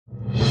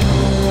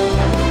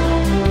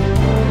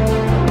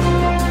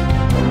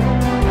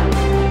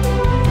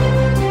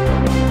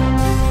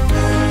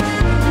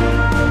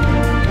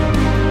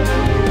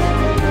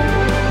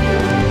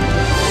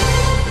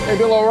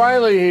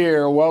Reilly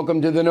here. Welcome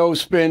to the No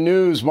Spin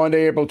News,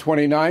 Monday, April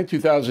 29,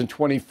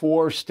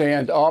 2024.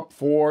 Stand up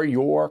for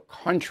your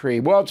country.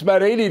 Well, it's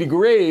about 80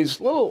 degrees,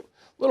 a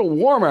little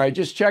warmer. I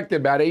just checked it,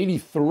 about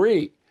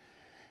 83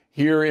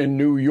 here in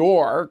New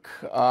York.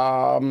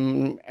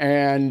 I'm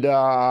going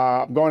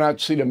out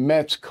to see the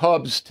Mets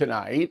Cubs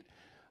tonight.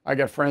 I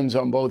got friends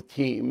on both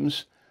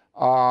teams.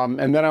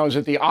 And then I was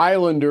at the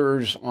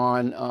Islanders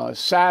on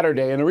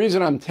Saturday. And the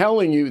reason I'm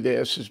telling you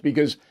this is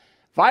because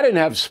if I didn't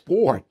have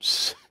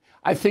sports,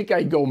 I think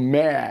I'd go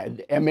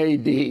mad,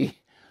 M-A-D,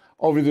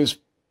 over this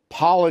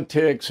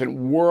politics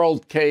and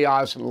world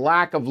chaos and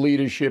lack of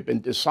leadership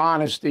and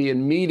dishonesty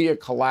and media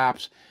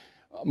collapse.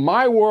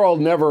 My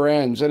world never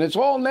ends, and it's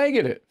all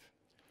negative.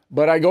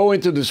 But I go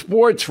into the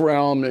sports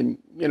realm and,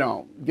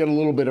 get a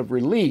little bit of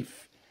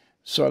relief.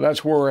 So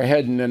that's where we're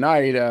heading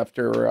tonight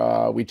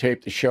after we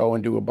tape the show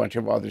and do a bunch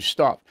of other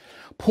stuff.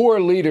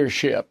 Poor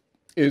leadership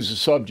is the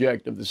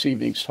subject of this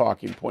evening's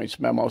Talking Points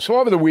memo.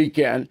 So over the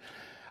weekend,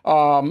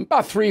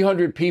 about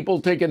 300 people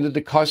taken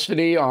into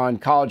custody on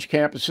college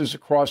campuses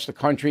across the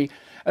country,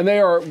 and they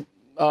are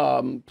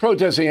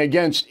protesting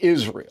against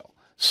Israel.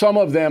 Some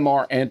of them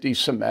are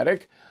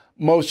anti-Semitic.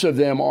 Most of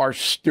them are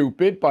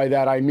stupid. By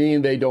that I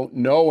mean they don't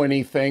know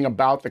anything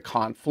about the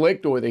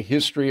conflict or the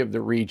history of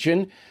the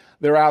region.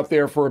 They're out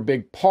there for a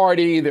big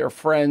party. Their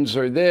friends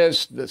are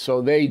this,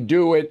 so they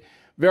do it.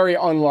 Very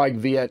unlike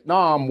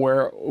Vietnam,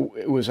 where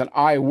it was an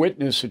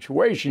eyewitness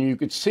situation. You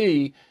could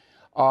see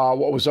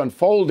what was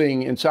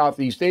unfolding in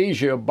Southeast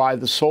Asia by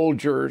the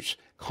soldiers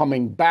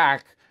coming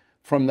back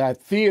from that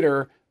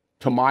theater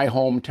to my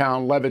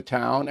hometown,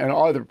 Levittown, and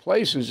other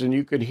places, and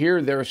you could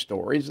hear their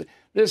stories.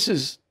 This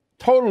is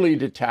totally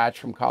detached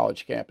from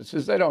college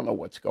campuses. They don't know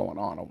what's going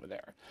on over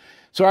there.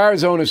 So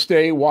Arizona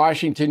State,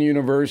 Washington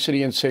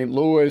University in St.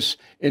 Louis,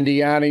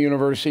 Indiana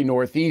University,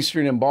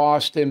 Northeastern in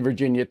Boston,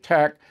 Virginia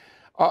Tech,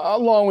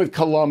 along with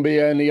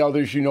Columbia and the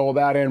others you know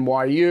about,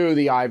 NYU,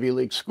 the Ivy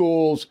League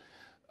schools,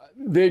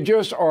 they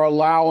just are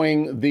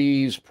allowing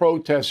these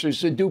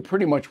protesters to do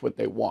pretty much what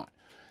they want.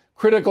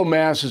 Critical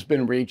mass has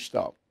been reached,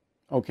 though,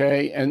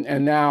 okay? And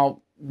now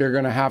they're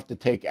going to have to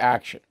take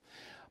action.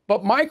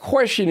 But my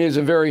question is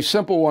a very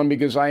simple one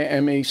because I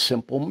am a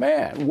simple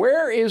man.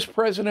 Where is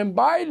President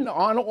Biden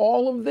on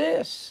all of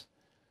this?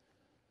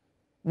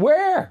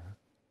 Where?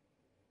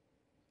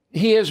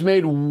 He has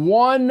made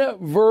one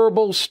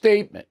verbal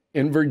statement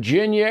in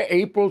Virginia,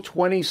 April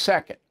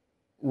 22nd.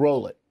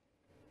 Roll it.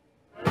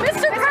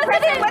 Mr.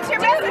 President, what's your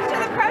message to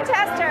the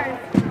protesters?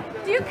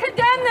 Do you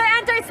condemn the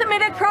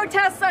anti-Semitic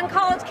protests on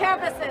college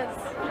campuses?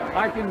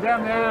 I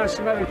condemn the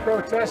anti-Semitic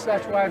protests.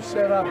 That's why I've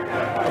set up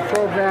a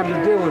program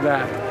to deal with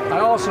that. I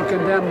also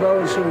condemn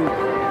those who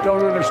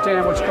don't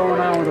understand what's going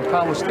on with the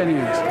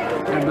Palestinians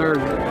and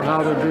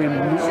how they're being.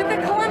 Should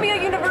the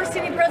Columbia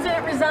University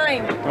president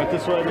resign? Right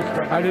this way, Mr.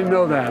 President. I didn't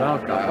know that. I'll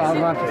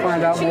have to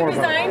find out more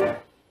about it.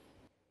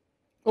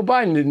 Well,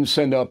 Biden didn't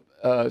set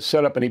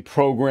up any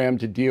program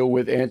to deal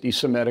with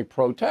anti-Semitic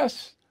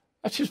protests.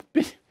 That's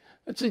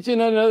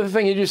another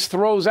thing he just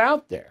throws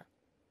out there.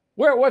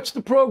 What's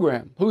the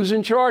program? Who's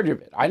in charge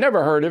of it? I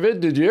never heard of it.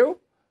 Did you?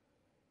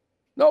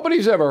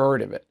 Nobody's ever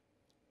heard of it.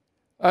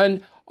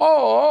 And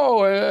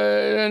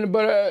I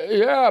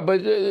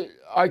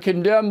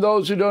condemn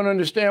those who don't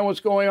understand what's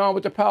going on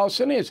with the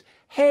Palestinians.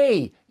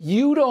 Hey,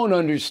 you don't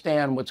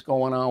understand what's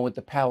going on with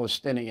the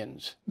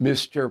Palestinians,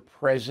 Mr.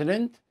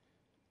 President.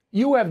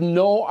 You have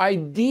no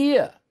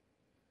idea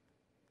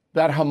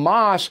that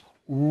Hamas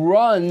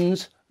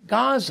runs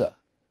Gaza.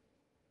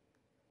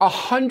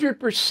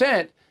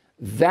 100%.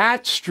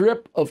 That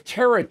strip of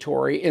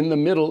territory in the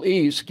Middle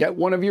East, get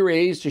one of your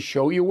aides to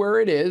show you where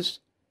it is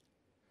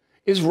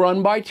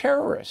run by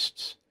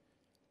terrorists.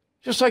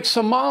 Just like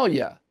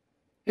Somalia.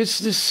 It's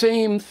the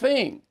same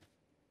thing.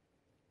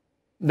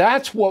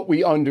 That's what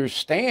we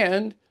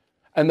understand.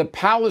 And the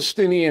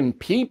Palestinian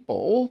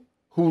people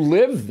who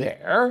live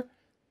there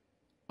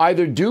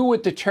either do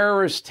what the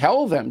terrorists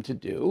tell them to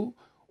do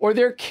or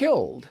they're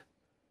killed.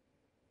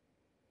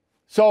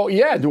 So,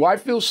 yeah, do I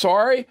feel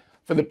sorry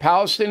for the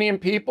Palestinian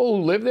people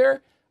who live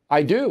there?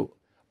 I do.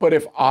 But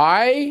if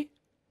I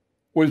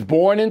was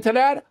born into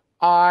that,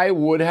 I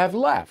would have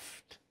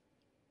left.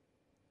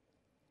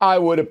 I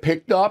would have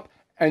picked up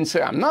and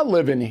said, I'm not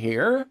living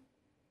here.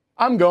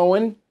 I'm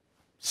going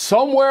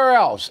somewhere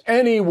else,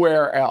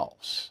 anywhere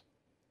else.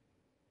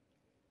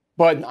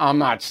 But I'm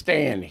not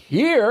staying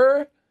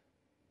here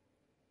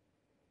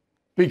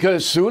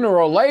because sooner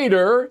or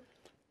later,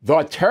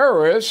 the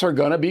terrorists are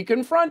going to be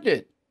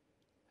confronted.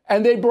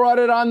 And they brought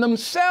it on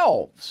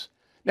themselves.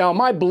 Now, am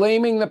I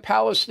blaming the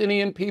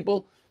Palestinian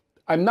people?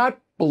 I'm not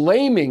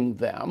blaming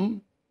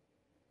them,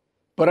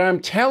 but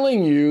I'm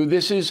telling you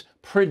this is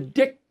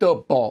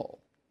predictable.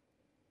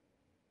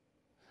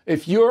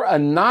 If you're a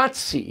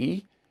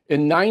Nazi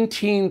in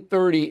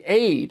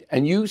 1938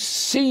 and you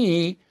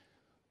see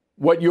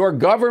what your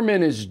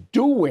government is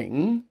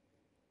doing,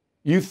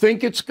 you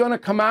think it's going to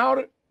come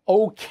out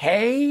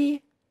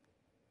okay?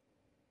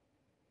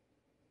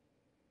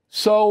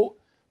 So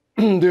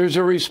there's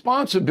a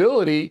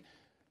responsibility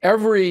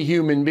every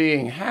human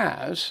being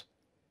has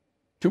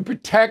to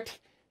protect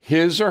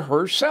his or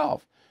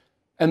herself.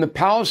 And the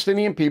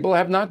Palestinian people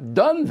have not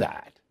done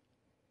that.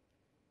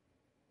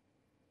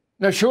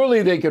 Now,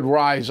 surely they could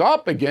rise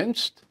up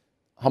against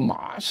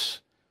Hamas,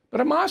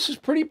 but Hamas is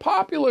pretty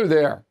popular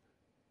there.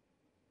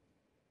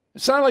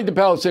 It's not like the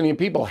Palestinian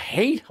people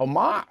hate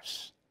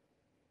Hamas.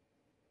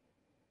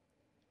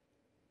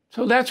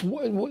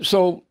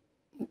 So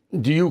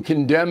do you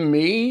condemn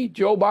me,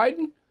 Joe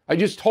Biden? I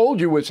just told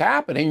you what's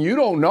happening. You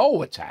don't know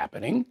what's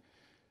happening.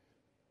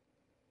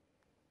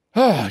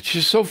 Oh, it's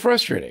just so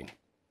frustrating.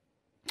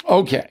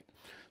 Okay,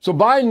 so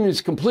Biden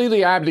has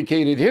completely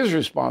abdicated his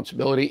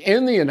responsibility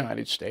in the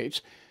United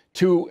States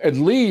to at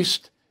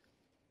least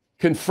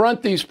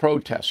confront these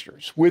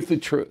protesters with the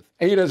truth.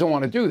 And he doesn't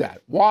want to do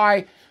that.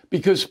 Why?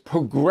 Because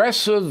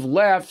progressive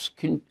left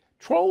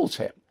controls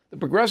him. The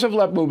progressive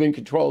left movement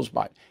controls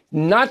Biden.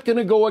 Not going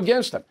to go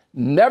against him.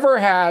 Never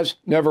has,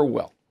 never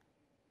will.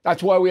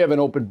 That's why we have an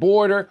open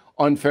border,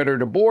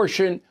 unfettered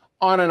abortion,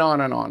 on and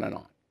on and on and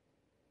on.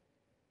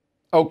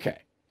 Okay,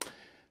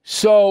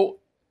 so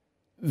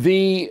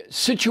the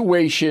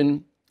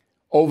situation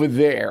over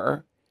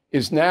there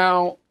is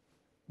now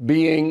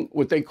being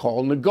what they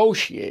call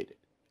negotiated.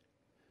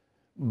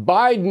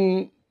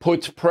 Biden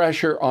puts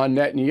pressure on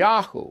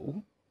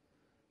Netanyahu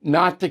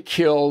not to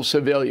kill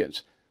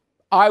civilians.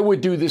 I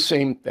would do the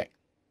same thing.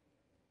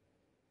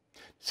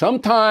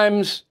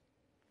 Sometimes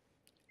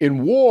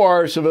in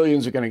war,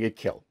 civilians are going to get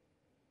killed.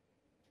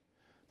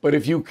 But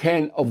if you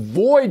can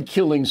avoid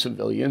killing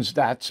civilians,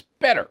 that's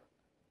better,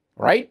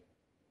 right?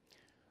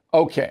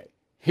 Okay,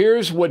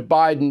 here's what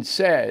Biden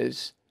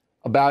says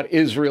about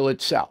Israel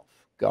itself.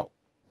 Go.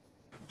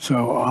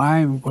 So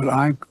what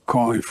I'm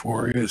calling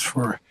for is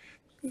for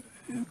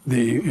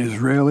the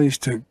Israelis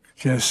to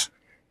just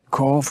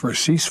call for a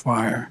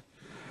ceasefire,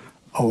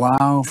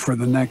 allow for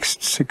the next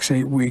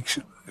 6-8 weeks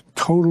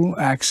total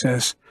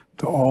access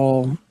to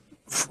all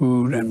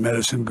food and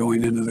medicine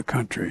going into the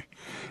country.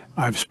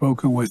 I've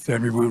spoken with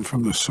everyone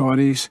from the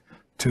Saudis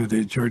to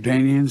the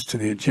Jordanians to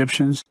the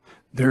Egyptians.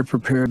 They're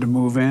prepared to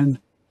move in.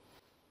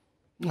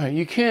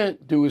 You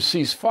can't do a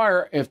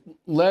ceasefire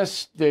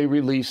unless they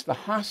release the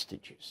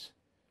hostages.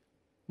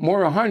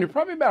 More 100,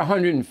 probably about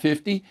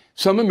 150,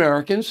 some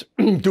Americans,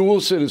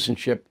 dual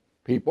citizenship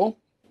people.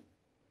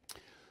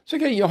 It's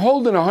okay, you're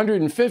holding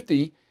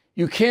 150,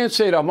 you can't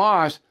say to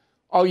Hamas,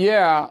 oh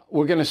yeah,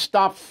 we're going to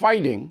stop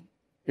fighting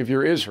if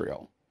you're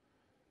Israel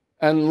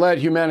and let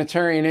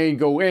humanitarian aid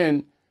go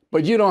in,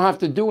 but you don't have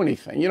to do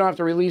anything. You don't have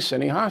to release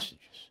any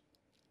hostages.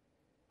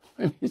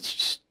 I mean, it's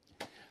just,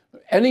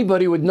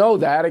 anybody would know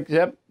that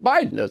except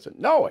Biden doesn't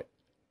know it.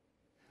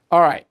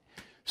 All right.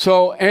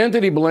 So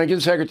Anthony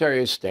Blinken,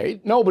 Secretary of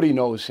State, nobody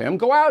knows him.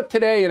 Go out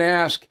today and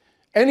ask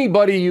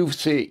anybody you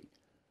see,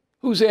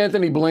 who's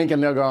Anthony Blinken?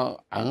 They'll go,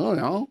 I don't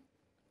know.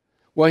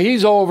 Well,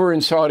 he's over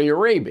in Saudi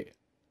Arabia.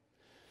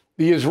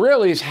 The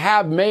Israelis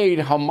have made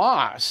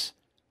Hamas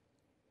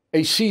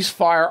a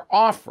ceasefire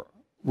offer.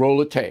 Roll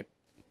the tape.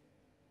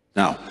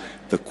 Now,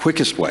 the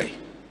quickest way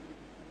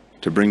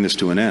to bring this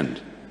to an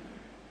end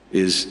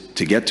is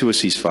to get to a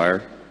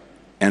ceasefire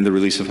and the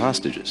release of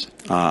hostages.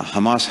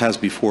 Hamas has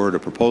before it a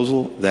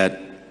proposal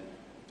that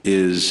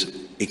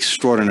is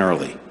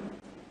extraordinarily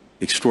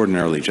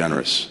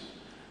generous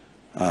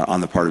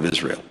on the part of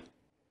Israel.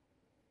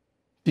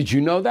 Did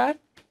you know that?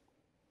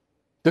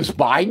 Does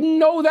Biden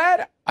know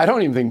that? I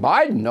don't even think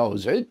Biden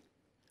knows it.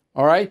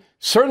 All right.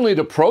 Certainly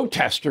the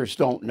protesters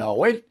don't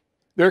know it.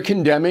 They're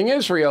condemning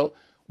Israel,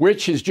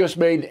 which has just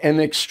made an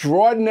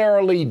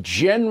extraordinarily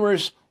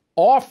generous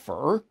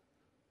offer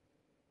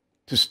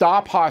to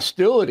stop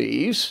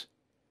hostilities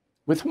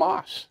with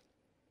Hamas,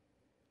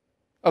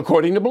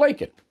 according to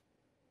Blinken.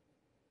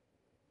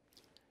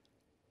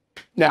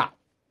 Now,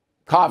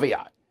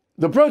 caveat,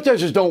 the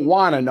protesters don't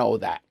want to know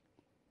that.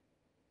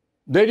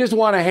 They just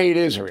want to hate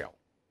Israel.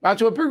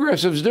 That's what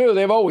progressives do.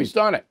 They've always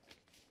done it.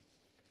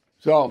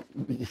 So,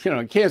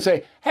 you can't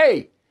say,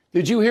 hey,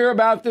 did you hear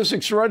about this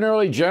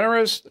extraordinarily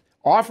generous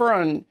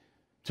offer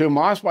to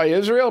Hamas by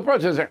Israel? The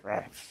protesters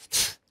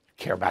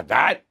care about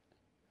that.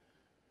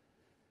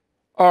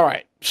 All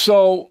right,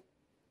 so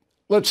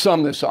let's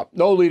sum this up.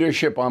 No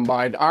leadership on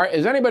Biden.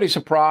 Is anybody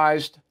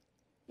surprised?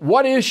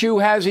 What issue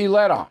has he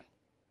led on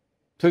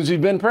since he's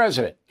been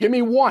president? Give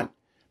me one.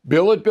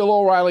 Bill at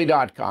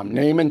BillO'Reilly.com,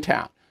 name and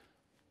town.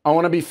 I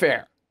want to be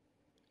fair.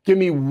 Give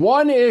me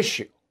one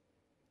issue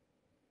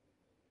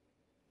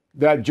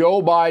that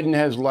Joe Biden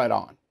has led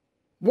on.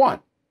 One.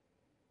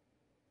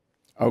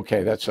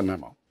 Okay, that's the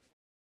memo.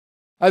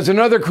 As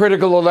another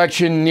critical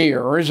election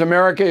nears,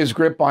 America is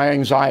gripped by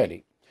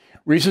anxiety.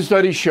 Recent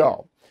studies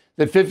show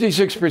that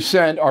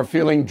 56% are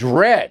feeling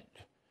dread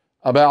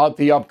about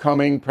the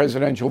upcoming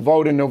presidential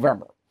vote in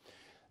November.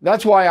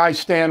 That's why I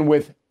stand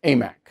with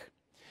AMAC.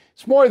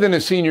 It's more than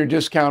a senior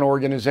discount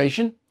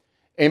organization.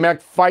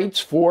 AMAC fights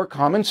for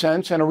common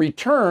sense and a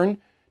return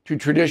to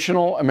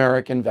traditional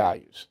American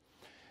values.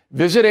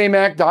 Visit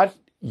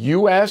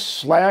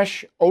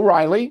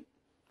amac.us/O'Reilly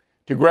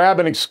to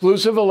grab an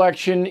exclusive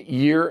election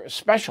year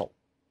special.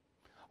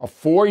 a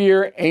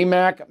 4-year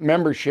AMAC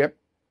membership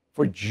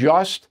for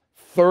just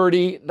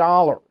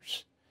 $30.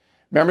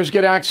 Members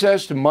get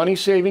access to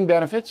money-saving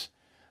benefits,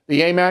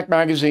 the AMAC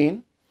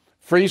magazine,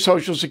 free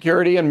Social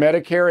Security and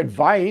Medicare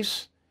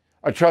advice,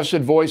 a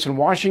trusted voice in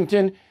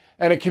Washington,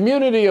 and a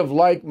community of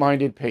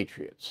like-minded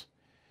patriots.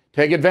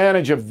 Take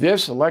advantage of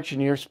this election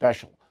year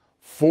special.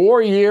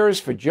 4 years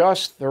for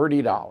just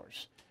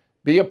 $30.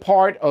 Be a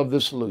part of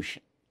the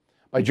solution.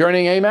 By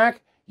joining AMAC,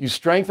 you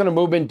strengthen a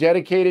movement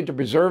dedicated to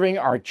preserving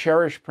our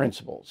cherished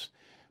principles.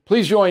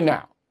 Please join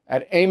now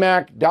at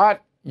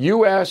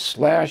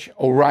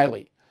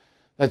amac.us/O'Reilly.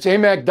 That's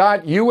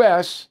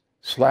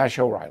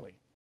amac.us/O'Reilly.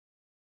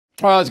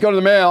 Let's go to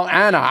the mail.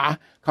 Anna,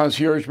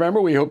 concierge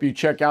member, we hope you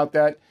check out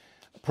that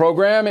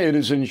program. It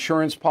is an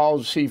insurance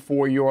policy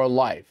for your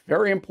life.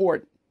 Very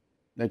important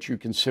that you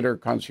consider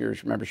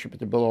concierge membership at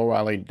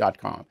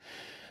thebillO'Reilly.com.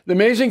 The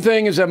amazing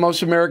thing is that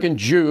most American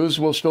Jews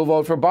will still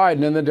vote for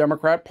Biden and the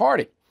Democrat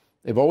Party.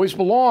 They've always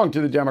belonged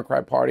to the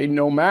Democrat Party,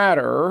 no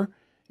matter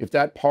if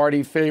that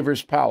party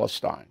favors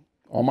Palestine.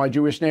 All my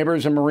Jewish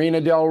neighbors in Marina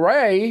del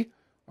Rey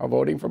are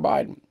voting for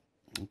Biden.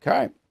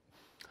 Okay.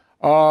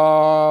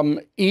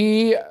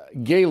 E.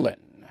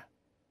 Galen,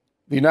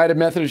 the United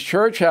Methodist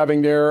Church,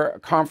 having their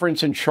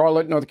conference in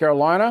Charlotte, North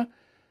Carolina.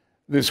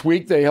 This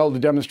week, they held a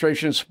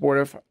demonstration in support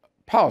of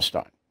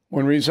Palestine.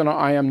 One reason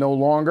I am no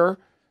longer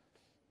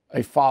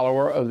a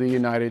follower of the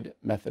United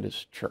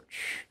Methodist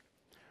Church.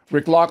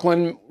 Rick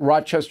Laughlin,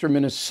 Rochester,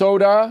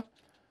 Minnesota.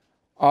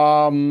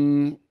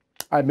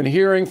 I've been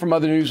hearing from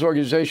other news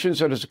organizations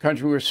that as a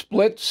country we're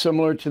split,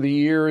 similar to the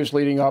years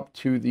leading up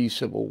to the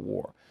Civil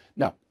War.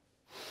 No,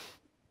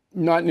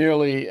 not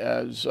nearly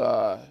as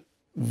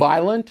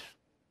violent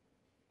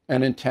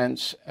and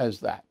intense as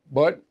that,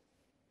 but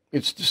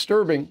it's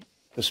disturbing,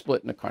 the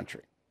split in the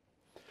country.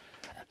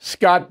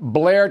 Scott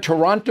Blair,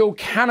 Toronto,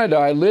 Canada.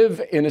 I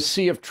live in a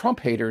sea of Trump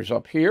haters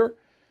up here.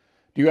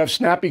 Do you have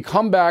snappy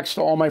comebacks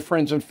to all my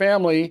friends and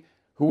family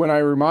who, when I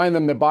remind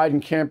them that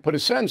Biden can't put a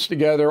sentence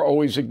together,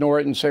 always ignore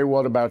it and say,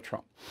 what about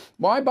Trump?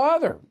 Why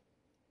bother?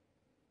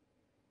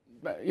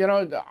 You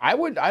know,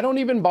 I don't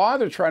even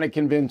bother trying to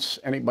convince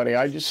anybody.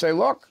 I just say,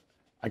 look,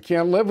 I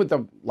can't live with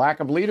the lack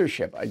of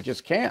leadership. I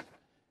just can't.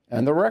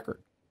 And the record.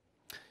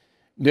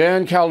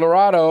 Dan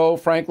Calderado,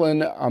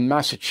 Franklin,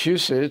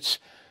 Massachusetts.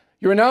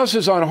 Your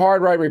analysis on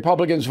hard right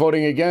Republicans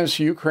voting against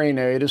Ukraine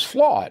aid is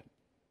flawed.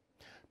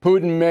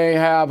 Putin may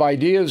have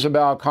ideas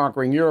about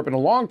conquering Europe in the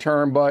long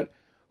term, but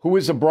who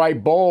is the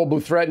bright bulb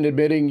who threatened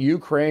admitting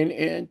Ukraine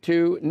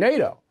into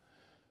NATO?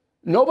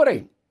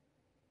 Nobody.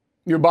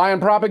 You're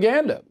buying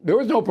propaganda. There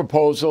was no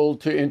proposal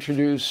to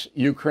introduce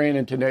Ukraine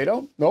into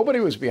NATO. Nobody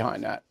was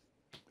behind that.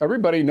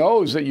 Everybody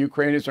knows that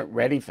Ukraine isn't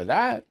ready for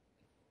that.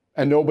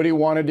 And nobody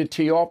wanted to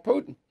tee off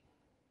Putin.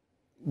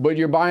 But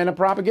you're buying a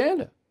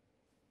propaganda.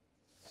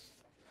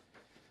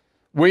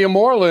 William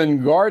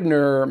Moreland,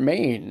 Gardner,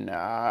 Maine.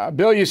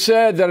 Bill, you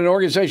said that an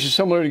organization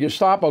similar to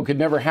Gestapo could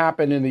never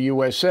happen in the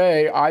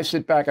USA. I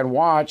sit back and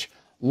watch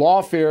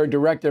lawfare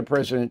directed at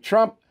President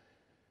Trump.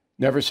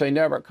 Never say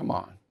never. Come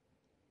on.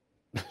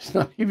 It's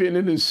not even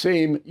in the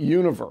same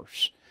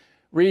universe.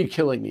 Read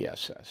Killing the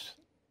SS.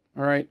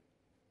 All right?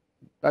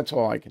 That's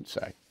all I can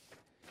say.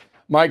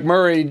 Mike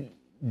Murray,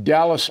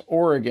 Dallas,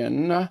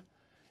 Oregon.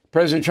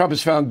 President Trump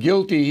is found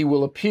guilty. He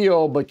will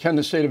appeal, but can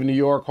the state of New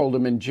York hold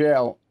him in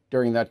jail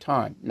during that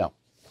time? No.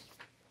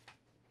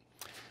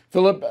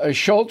 Philip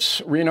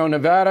Schultz, Reno,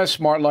 Nevada,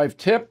 Smart Life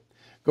tip.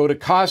 Go to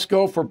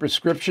Costco for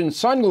prescription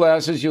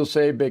sunglasses. You'll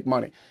save big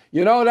money.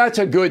 You know, that's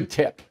a good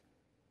tip.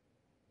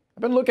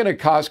 I've been looking at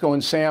Costco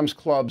and Sam's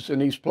Clubs in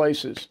these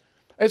places.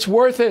 It's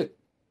worth it.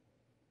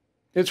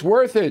 It's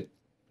worth it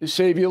to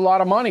save you a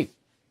lot of money.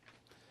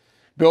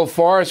 Bill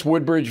Forrest,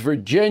 Woodbridge,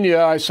 Virginia.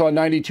 I saw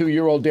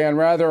 92-year-old Dan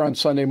Rather on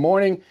Sunday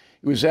morning.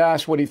 He was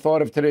asked what he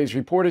thought of today's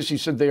reporters. He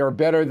said they are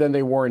better than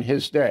they were in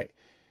his day.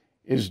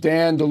 Is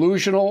Dan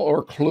delusional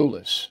or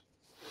clueless?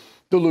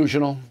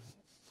 Delusional.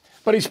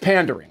 But he's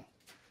pandering.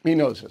 He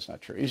knows that's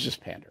not true. He's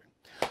just pandering.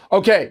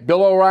 Okay,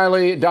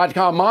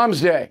 BillO'Reilly.com, Mom's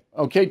Day.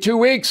 Okay, 2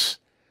 weeks.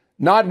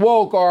 Not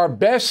Woke, our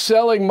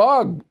best-selling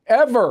mug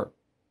ever.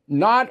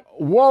 Not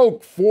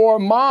Woke for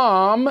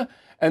Mom.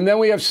 And then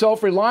we have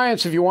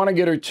Self-Reliance if you want to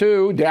get her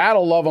too.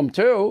 Dad'll love them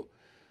too.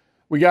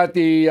 We got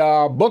the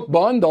book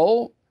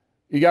bundle.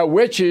 You got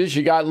Witches,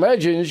 you got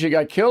Legends, you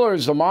got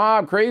Killers, The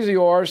Mob, Crazy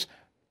Horse,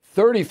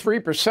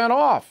 33%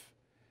 off.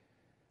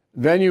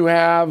 Then you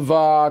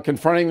have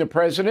Confronting the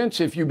Presidents.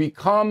 If you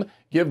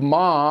give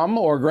Mom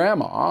or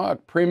Grandma a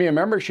premium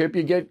membership,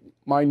 you get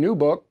my new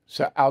book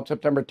out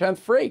September 10th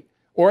free.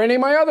 Or any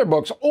of my other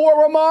books,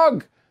 or a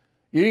mug.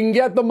 You can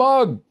get the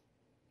mug.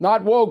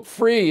 Not Woke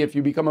free if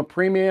you become a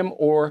premium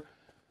or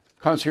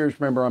concierge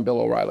member on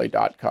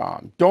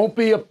BillO'Reilly.com. Don't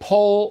be a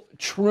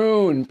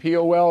poltroon,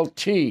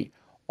 Poltroon.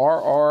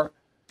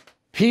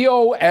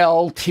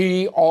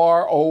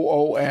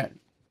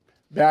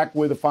 Back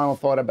with a final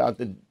thought about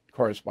the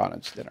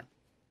Correspondents' dinner.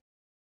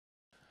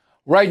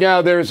 Right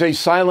now, there is a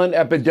silent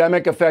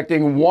epidemic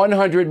affecting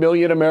 100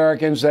 million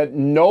Americans that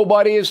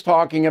nobody is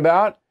talking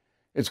about.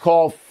 It's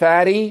called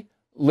fatty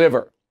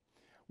liver.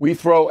 We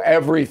throw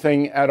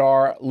everything at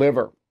our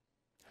liver.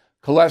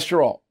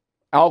 Cholesterol,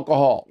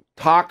 alcohol,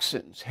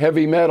 toxins,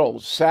 heavy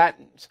metals,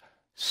 statins,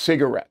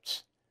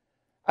 cigarettes.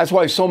 That's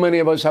why so many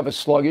of us have a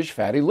sluggish,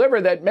 fatty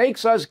liver that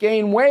makes us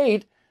gain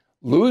weight,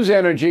 lose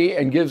energy,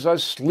 and gives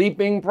us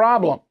sleeping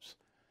problems.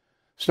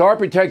 Start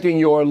protecting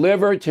your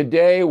liver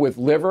today with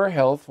Liver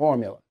Health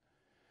Formula.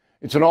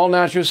 It's an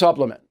all-natural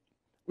supplement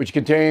which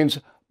contains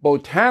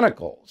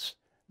botanicals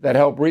that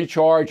help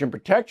recharge and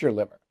protect your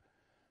liver.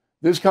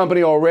 This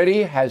company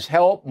already has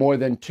helped more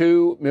than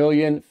 2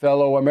 million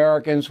fellow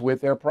Americans with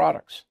their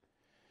products.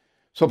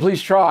 So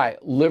please try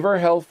Liver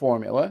Health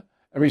Formula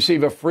and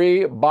receive a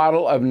free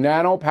bottle of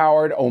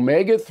nano-powered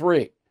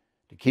omega-3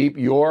 to keep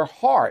your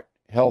heart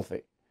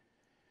healthy.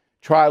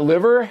 Try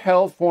Liver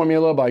Health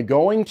Formula by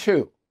going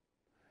to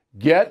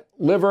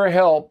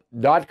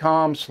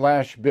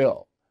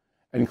getliverhelp.com/bill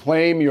and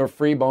claim your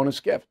free bonus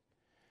gift.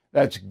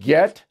 That's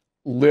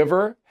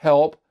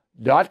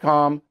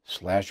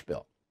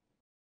getliverhelp.com/bill.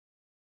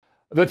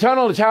 The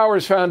Tunnel to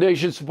Towers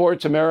Foundation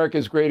supports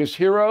America's greatest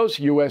heroes,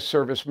 U.S.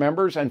 service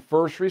members, and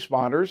first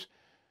responders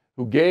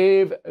who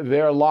gave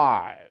their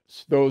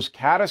lives, those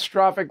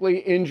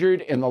catastrophically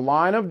injured in the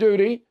line of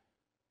duty,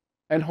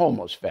 and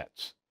homeless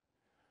vets.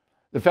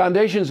 The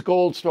Foundation's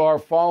Gold Star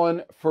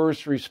Fallen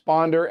First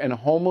Responder and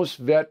Homeless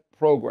Vet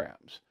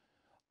programs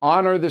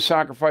honor the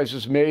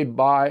sacrifices made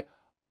by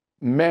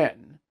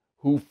men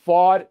who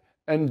fought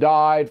and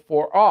died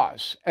for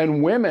us,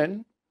 and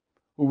women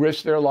who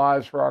risked their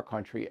lives for our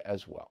country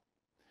as well.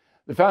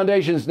 The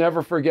Foundation's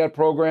Never Forget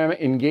program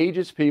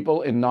engages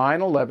people in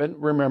 9/11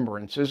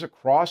 remembrances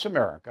across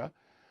America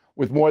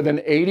with more than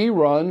 80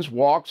 runs,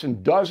 walks,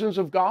 and dozens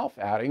of golf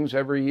outings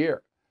every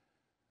year.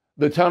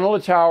 The Tunnel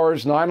to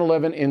Towers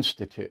 9/11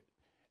 Institute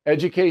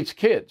educates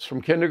kids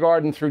from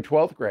kindergarten through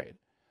 12th grade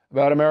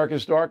about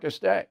America's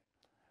darkest day,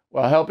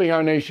 while helping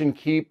our nation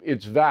keep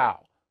its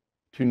vow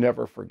to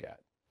never forget.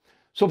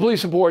 So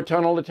please support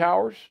Tunnel to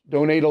Towers.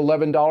 Donate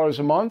 $11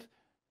 a month.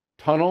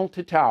 Tunnel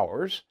to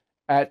Towers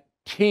at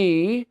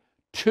T2T.org.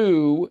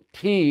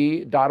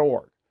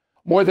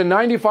 More than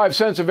 95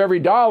 cents of every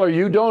dollar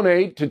you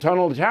donate to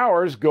Tunnel to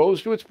Towers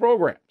goes to its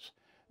programs.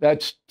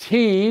 That's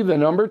T, the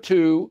number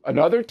 2,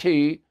 another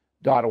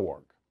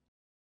T.org.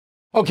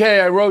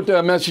 Okay, I wrote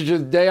a message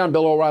of the day on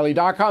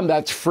BillO'Reilly.com.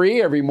 That's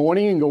free every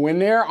morning. You can go in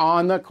there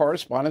on the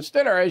Correspondents'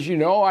 Dinner. As you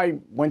know, I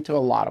went to a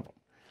lot of them.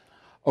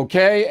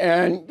 Okay,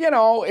 and, you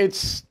know,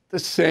 it's the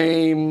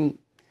same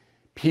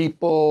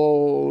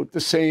people, the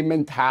same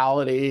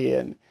mentality,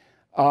 and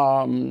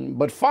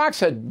but Fox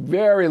had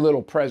very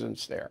little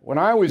presence there. When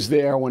I was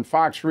there, when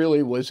Fox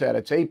really was at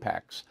its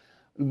apex,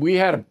 we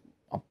had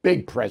a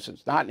big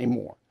presence, not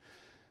anymore.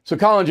 So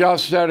Colin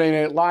Jost, Saturday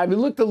Night Live, it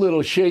looked a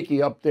little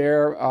shaky up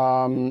there.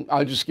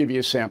 I'll just give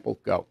you a sample.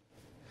 Go.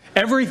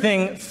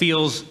 Everything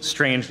feels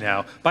strange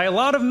now. By a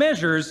lot of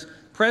measures,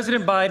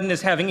 President Biden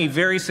is having a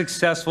very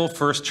successful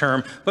first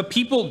term, but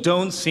people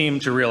don't seem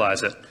to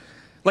realize it.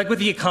 Like with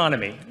the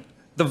economy,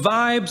 the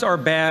vibes are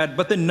bad,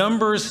 but the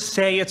numbers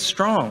say it's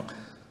strong.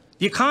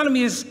 The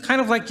economy is kind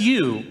of like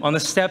you on the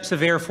steps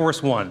of Air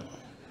Force One.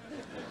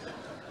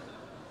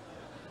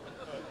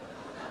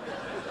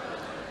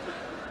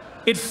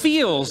 It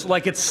feels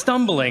like it's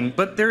stumbling,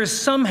 but there is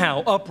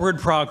somehow upward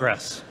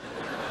progress.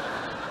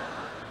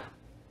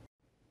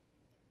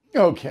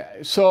 Okay,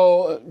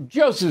 so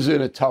Jost is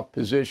in a tough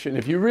position.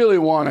 If you really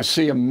want to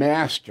see a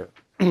master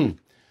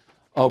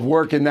of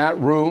work in that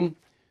room,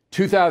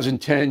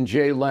 2010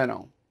 Jay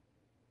Leno.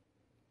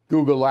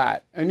 Google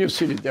that, and you'll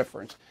see the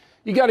difference.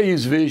 You got to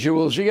use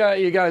visuals.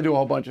 You got to do a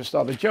whole bunch of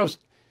stuff. But Jost,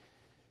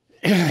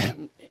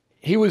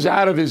 he was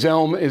out of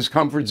his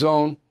comfort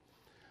zone.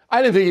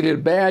 I didn't think he did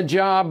a bad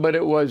job, but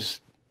it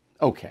was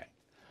okay.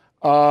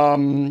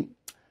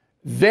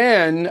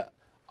 Then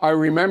I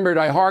remembered,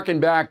 I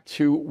hearkened back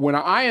to when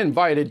I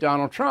invited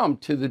Donald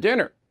Trump to the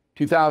dinner,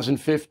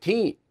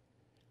 2015,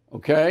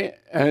 okay?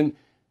 And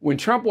when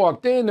Trump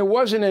walked in, there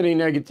wasn't any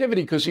negativity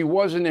because he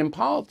wasn't in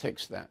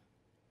politics then.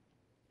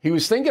 He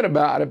was thinking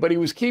about it, but he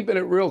was keeping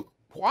it real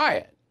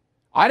quiet.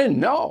 I didn't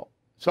know.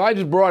 So I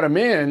just brought him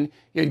in.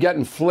 He had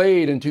gotten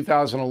flayed in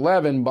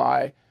 2011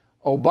 by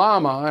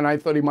Obama, and I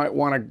thought he might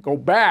want to go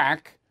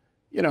back,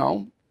 you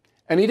know,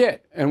 and he did.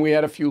 And we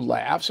had a few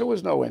laughs. There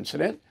was no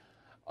incident.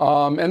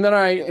 And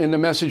then in the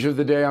message of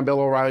the day on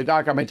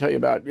BillO'Reilly.com, I tell you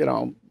about, you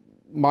know,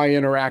 my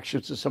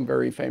interactions with some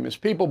very famous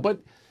people,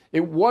 but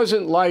it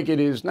wasn't like it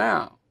is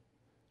now.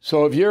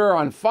 So if you're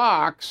on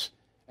Fox,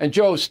 and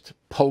Jost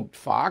poked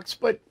Fox,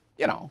 but,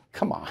 you know,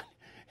 come on.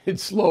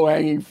 It's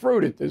low-hanging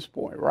fruit at this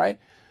point, right?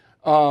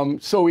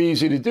 So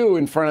easy to do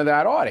in front of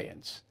that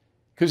audience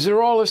because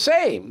they're all the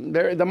same.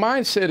 The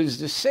mindset is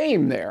the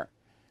same there.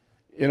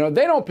 You know,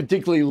 they don't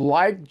particularly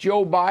like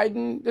Joe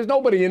Biden. There's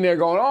nobody in there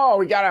going, oh,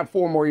 we got to have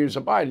 4 more years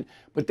of Biden.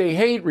 But they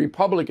hate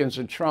Republicans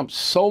and Trump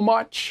so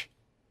much,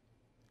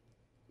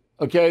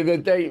 okay,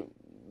 that they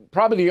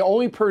probably the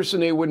only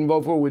person they wouldn't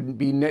vote for would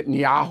be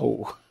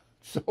Netanyahu.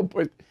 So,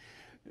 but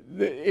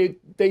the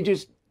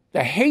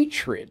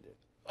hatred,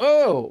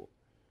 oh.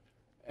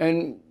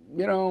 And,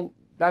 you know,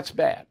 That's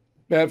bad.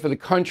 Bad for the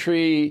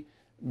country,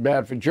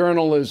 bad for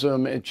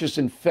journalism. It's just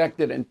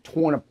infected and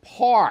torn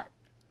apart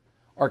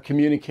our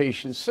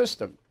communication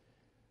system.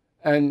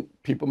 And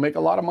people make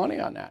a lot of money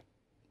on that.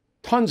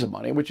 Tons of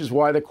money, which is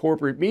why the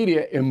corporate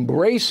media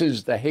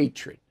embraces the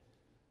hatred.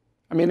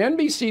 I mean,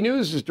 NBC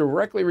News is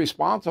directly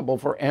responsible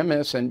for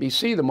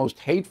MSNBC, the most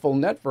hateful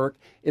network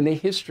in the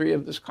history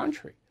of this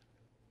country.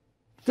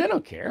 They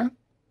don't care.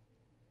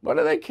 What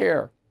do they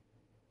care?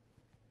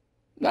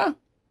 No.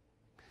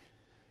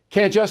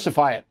 Can't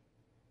justify it.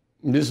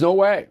 There's no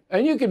way.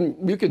 And you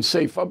can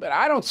say, but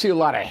I don't see a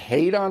lot of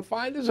hate on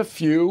Fox. There's a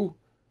few,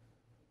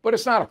 but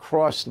it's not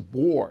across the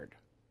board.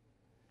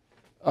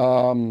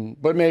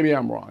 But maybe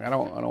I'm wrong. I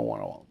don't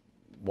want to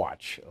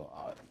watch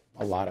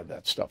a lot of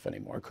that stuff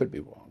anymore. I could be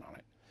wrong on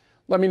it.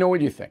 Let me know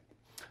what you think.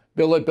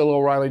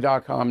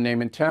 Bill@BillO'Reilly.com,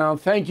 name and town.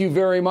 Thank you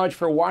very much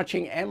for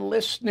watching and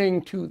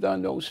listening to the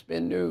No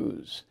Spin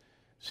News.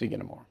 See you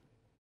tomorrow.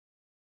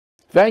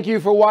 Thank you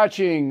for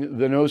watching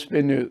the No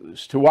Spin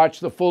News. To watch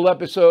the full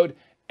episode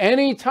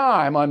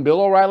anytime on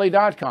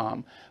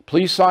BillO'Reilly.com,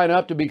 please sign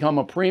up to become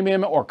a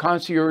premium or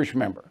concierge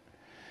member.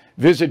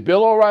 Visit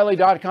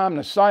BillO'Reilly.com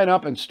to sign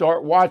up and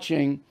start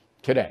watching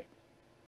today.